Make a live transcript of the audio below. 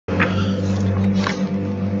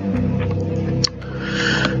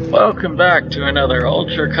Welcome back to another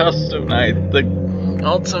Ultra Custom Night, the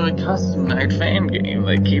Ultimate Custom Night fan game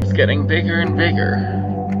that keeps getting bigger and bigger.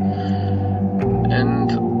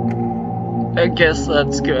 And I guess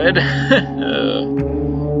that's good.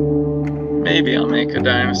 Maybe I'll make a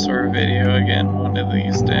dinosaur video again one of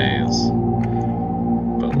these days.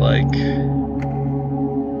 But like,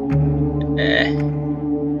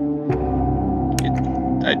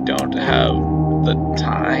 I don't have the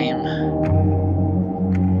time.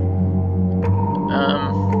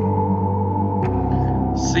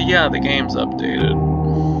 So yeah, the game's updated.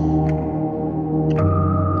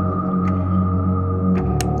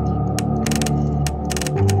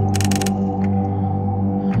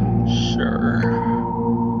 Sure.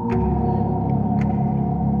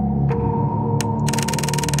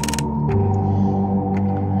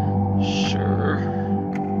 Sure.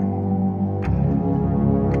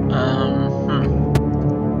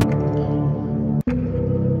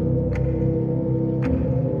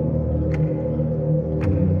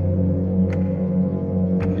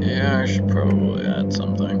 Yeah, I should probably add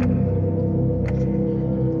something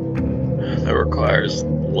that requires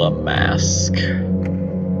Lamanberg.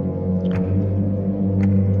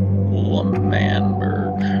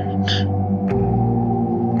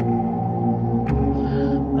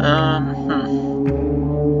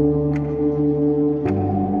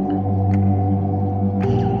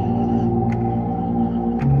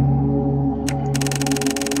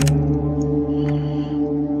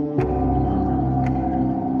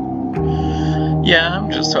 Yeah, I'm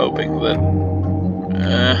just hoping that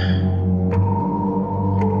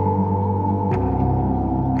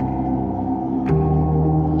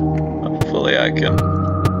hopefully I can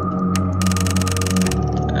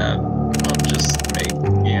I'll just make,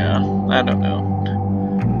 yeah, I don't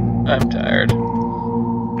know. I'm tired.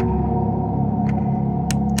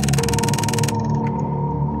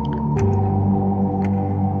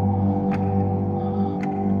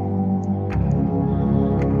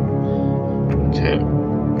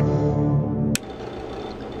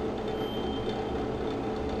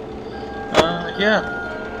 Yeah.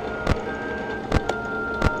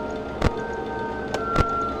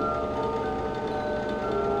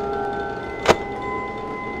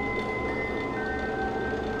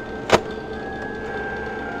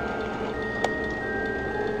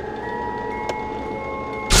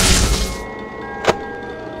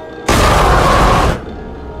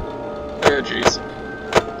 Oh, jeez.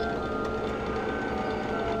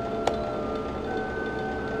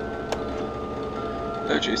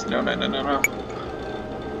 Oh, jeez. No, no, no, no, no.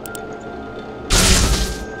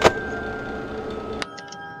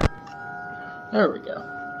 There we go.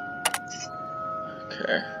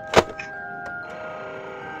 Okay.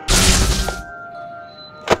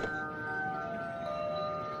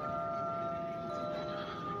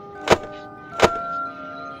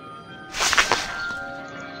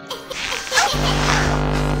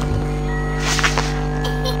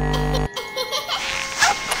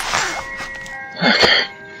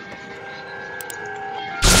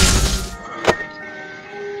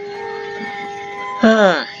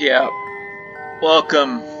 Yeah.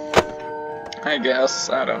 Welcome, I guess.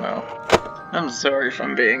 I don't know. I'm sorry if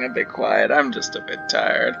I'm being a bit quiet. I'm just a bit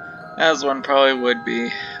tired, as one probably would be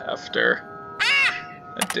after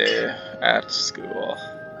a day at school.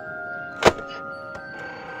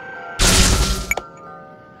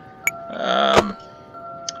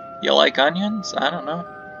 You like onions? I don't know.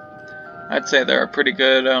 I'd say they're a pretty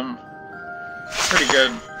good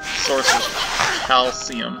source of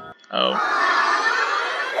calcium. Oh.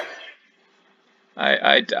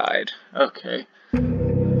 I died. Okay.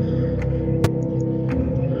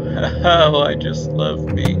 Oh, I just love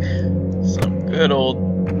me some good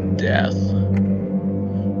old death.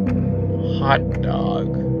 Hot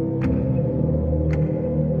dog.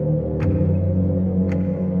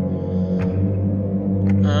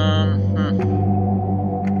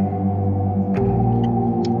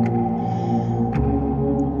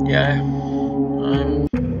 Yeah.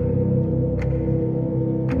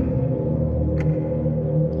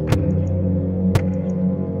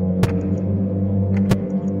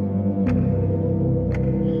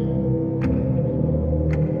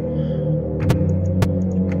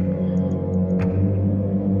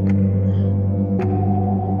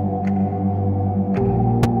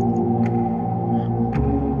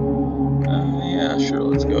 Sure,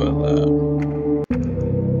 let's go with that.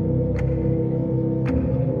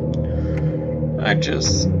 I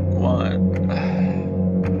just want,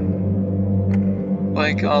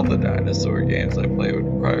 like all the dinosaur games I play would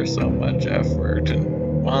require so much effort,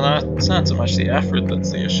 and well, it's not so much the effort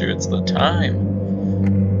that's the issue, it's the time.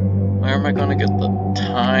 Where am I gonna get the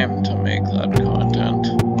time to make that content?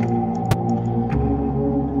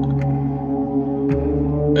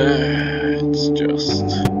 It's just...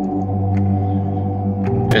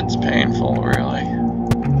 it's painful, really.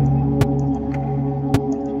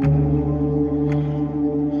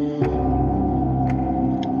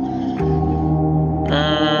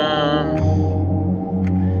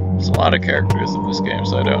 There's a lot of characters in this game,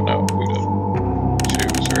 so I don't know who to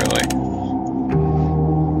choose, really.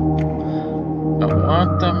 I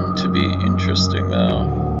want them to be interesting,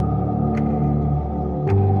 though.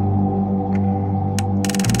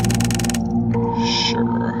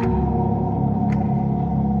 Sure.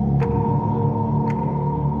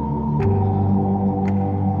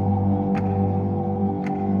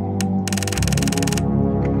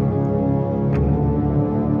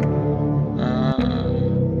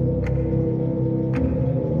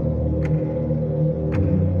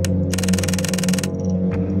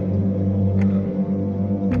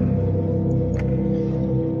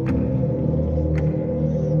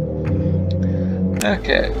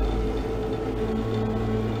 Okay.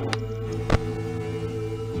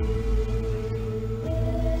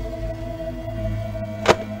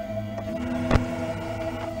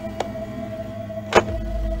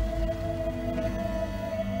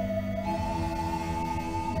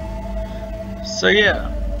 So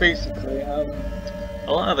yeah, basically, a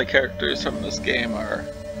lot of the characters from this game are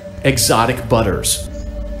exotic butters.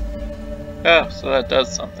 Oh, so that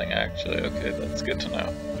does something actually. Okay, that's good to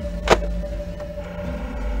know.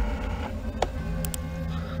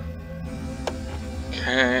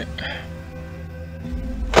 Okay.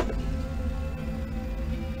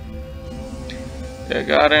 I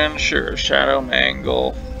got in, sure, Shadow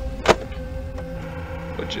Mangle,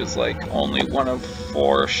 which is like only one of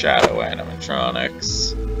 4 shadow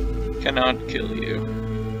animatronics. Cannot kill you.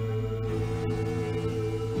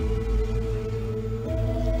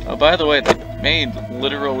 Oh, by the way, they made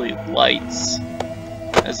literally lights,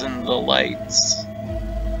 as in the lights,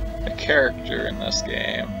 a character in this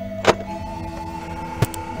game.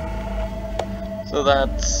 So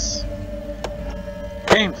that's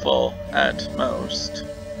painful at most.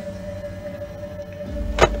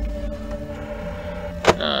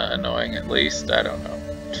 Annoying at least, I don't know.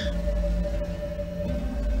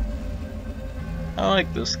 I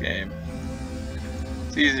like this game.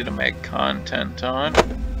 It's easy to make content on.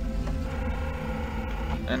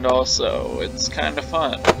 And also, it's kind of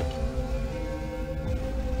fun.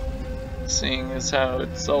 Seeing as how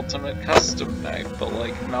it's ultimate custom night, but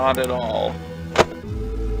like not at all.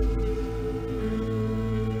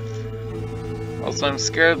 Also, I'm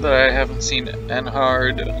scared that I haven't seen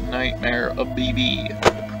Enhard Nightmare eeeee.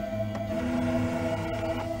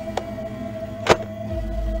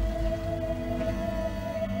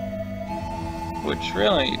 Which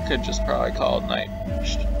really, you could just probably call it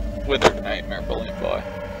Withered Nightmare Balloon Boy.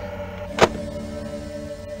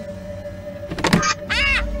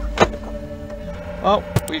 Well,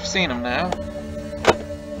 we've seen him now.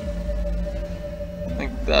 I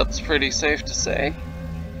think that's pretty safe to say.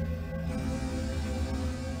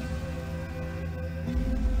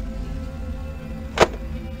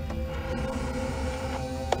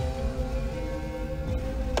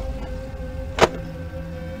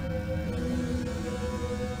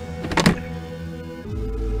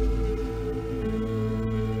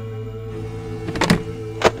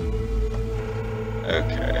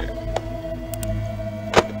 Okay.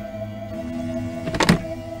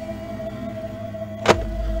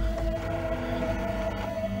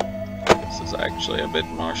 This is actually a bit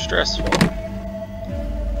more stressful.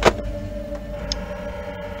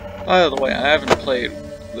 By the way, I haven't played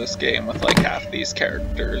this game with like half these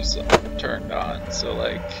characters turned on, so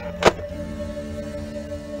like...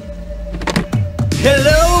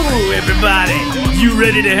 Hello, everybody! You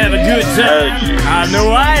ready to have a good time? I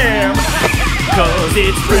know I am! Cause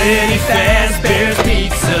it's Freddy Fazbear's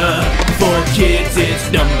Pizza. For kids, it's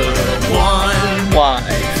 #1. Why?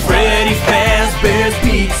 Freddy Fazbear's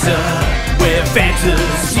Pizza, where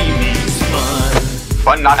fantasy meets fun.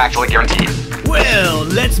 Fun not actually guaranteed. Well,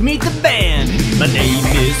 let's meet the band. My name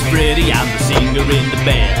is Freddy, I'm the singer in the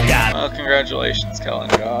band. Well, congratulations, Kellen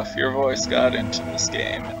Goff. Your voice got into this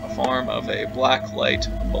game in the form of a blacklight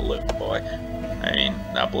balloon boy. I mean,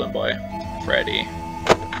 not balloon boy, Freddy.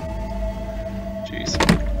 Jeez.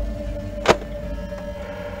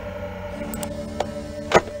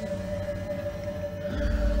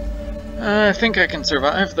 I think I can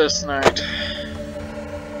survive this night.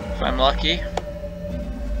 If I'm lucky.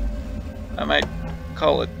 I might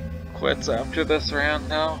call it quits after this round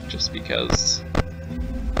though, just because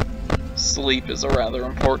sleep is a rather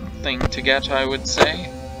important thing to get, I would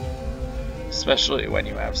say. especially when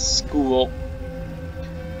you have school.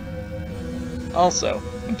 Also,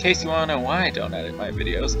 in case you want to know why I don't edit my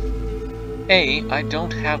videos, A, I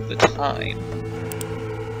don't have the time,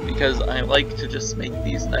 because I like to just make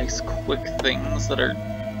these nice quick things that are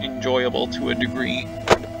enjoyable to a degree,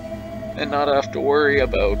 and not have to worry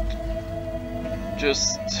about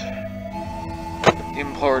just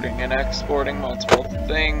importing and exporting multiple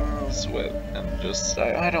things with, and just,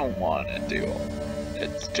 I don't want to do it.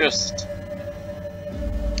 It's just,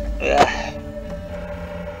 ugh.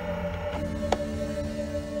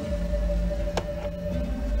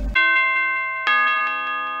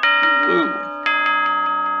 Woo.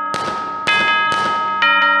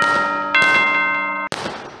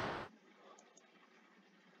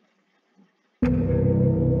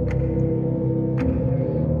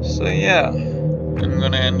 So yeah, I'm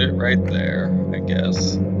gonna end it right there, I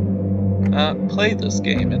guess. Play this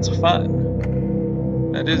game, it's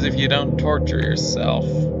fun. That is, if you don't torture yourself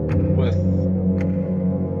with...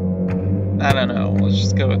 I don't know, let's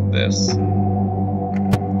just go with this.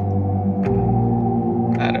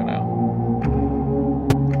 I don't know.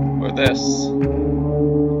 Or this.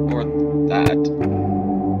 Or that.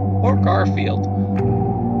 Or Garfield.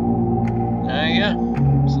 Yeah,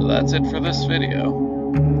 so that's it for this video.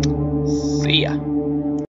 See ya.